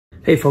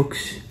Hey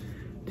folks,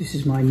 this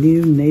is my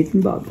new Nathan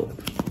bottle.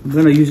 I'm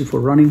gonna use it for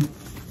running.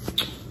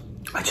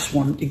 I just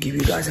wanted to give you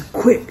guys a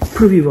quick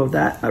preview of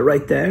that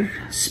right there.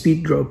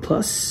 Speedgrow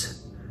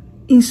Plus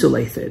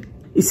insulated.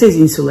 It says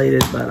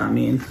insulated, but I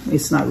mean,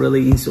 it's not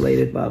really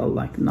insulated bottle,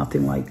 like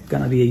nothing like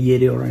gonna be a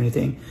Yeti or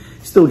anything.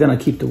 Still gonna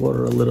keep the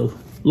water a little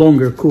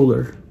longer,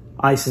 cooler.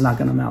 Ice is not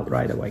gonna melt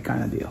right away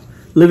kind of deal.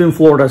 Live in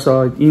Florida,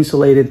 so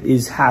insulated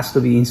has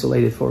to be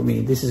insulated for me.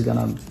 This is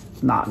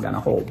not gonna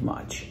hold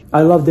much.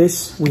 I love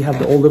this. We have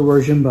the older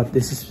version, but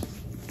this is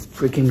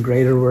freaking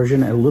greater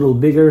version, a little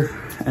bigger,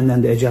 and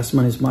then the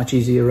adjustment is much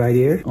easier right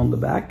here on the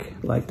back,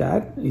 like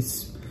that.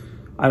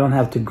 I don't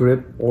have to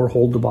grip or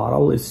hold the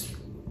bottle. It's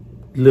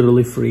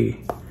literally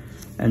free,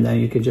 and then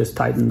you can just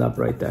tighten it up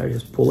right there.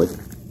 Just pull it,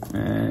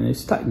 and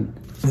it's tightened.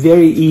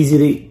 Very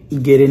easy to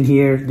get in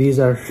here. These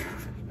are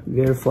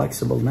very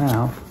flexible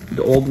now.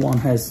 The old one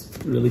has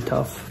really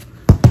tough.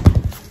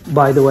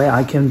 By the way,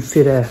 I can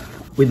fit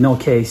with no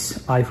case,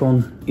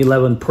 iPhone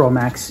 11 Pro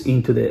Max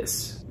into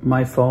this.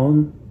 My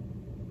phone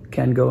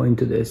can go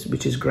into this,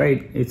 which is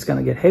great. It's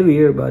gonna get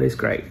heavier, but it's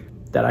great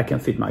that I can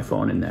fit my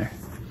phone in there.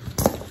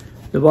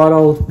 The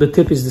bottle, the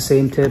tip is the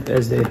same tip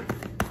as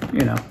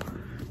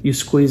you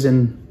squeeze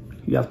in,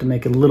 you have to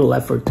make a little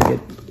effort to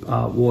get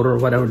water or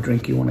whatever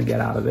drink you wanna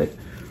get out of it.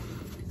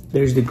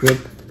 There's the grip.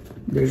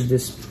 There's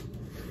this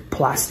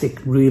plastic,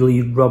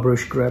 really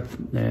rubberish grip.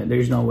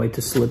 There's no way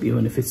to slip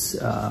even if it's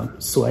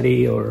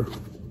sweaty or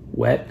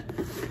wet.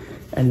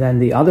 And then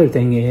the other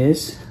thing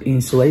is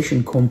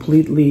insulation,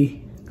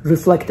 completely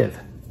reflective.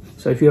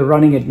 So if you're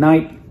running at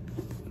night,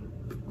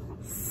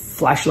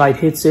 flashlight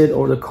hits it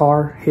or the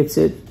car hits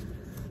it,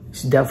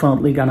 it's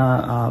definitely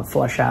gonna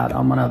flush out.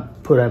 I'm gonna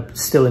put a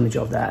still image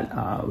of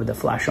that with a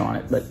flash on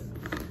it. But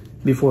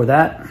before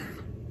that,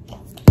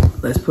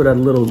 let's put a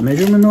little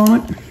measurement on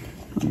it.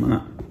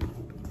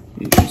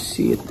 You can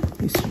see it.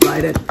 It's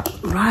right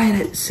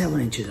at 7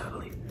 inches, I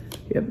believe.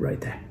 Yep, right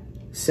there,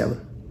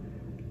 7.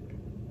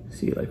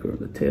 See, like where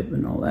the tip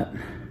and all that.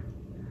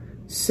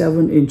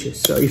 7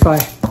 inches. So if I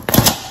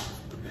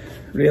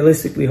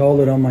realistically hold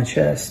it on my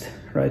chest,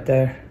 right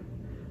there,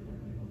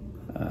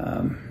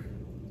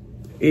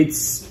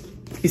 it's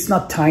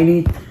not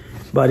tiny,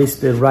 but it's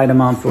the right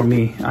amount for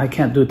me. I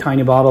can't do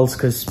tiny bottles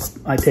because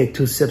I take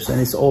 2 sips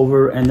and it's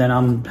over, and then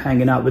I'm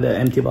hanging out with an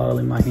empty bottle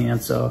in my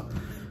hand. So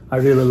I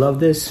really love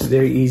this.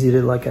 Very easy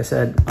to, like I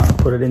said,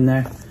 put it in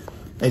there.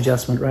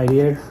 Adjustment right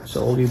here.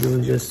 So all you do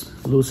is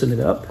just loosen it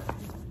up.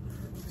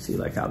 See,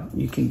 like how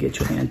you can get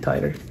your hand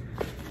tighter.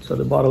 So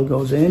the bottle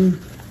goes in,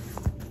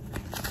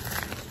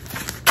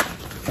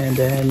 and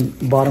then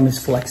bottom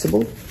is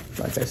flexible,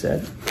 like I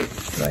said,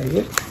 right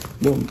here.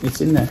 Boom,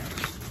 it's in there.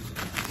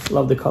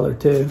 Love the color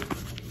too.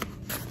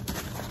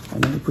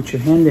 And then you put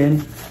your hand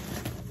in,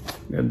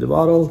 grab the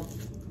bottle,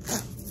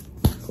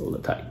 hold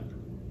it tight.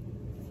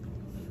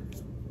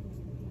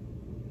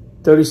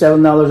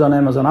 $37 on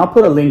Amazon. I'll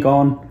put a link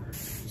on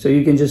so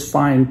you can just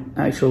find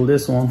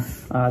this one.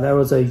 That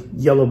was a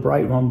yellow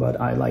bright one, but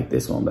I like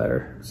this one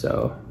better.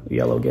 So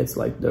yellow gets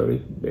like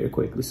dirty very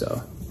quickly,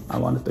 so I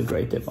wanted the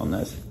gray tip on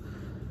this.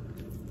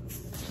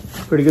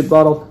 Pretty good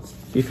bottle.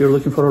 If you're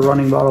looking for a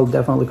running bottle,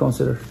 definitely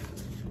consider.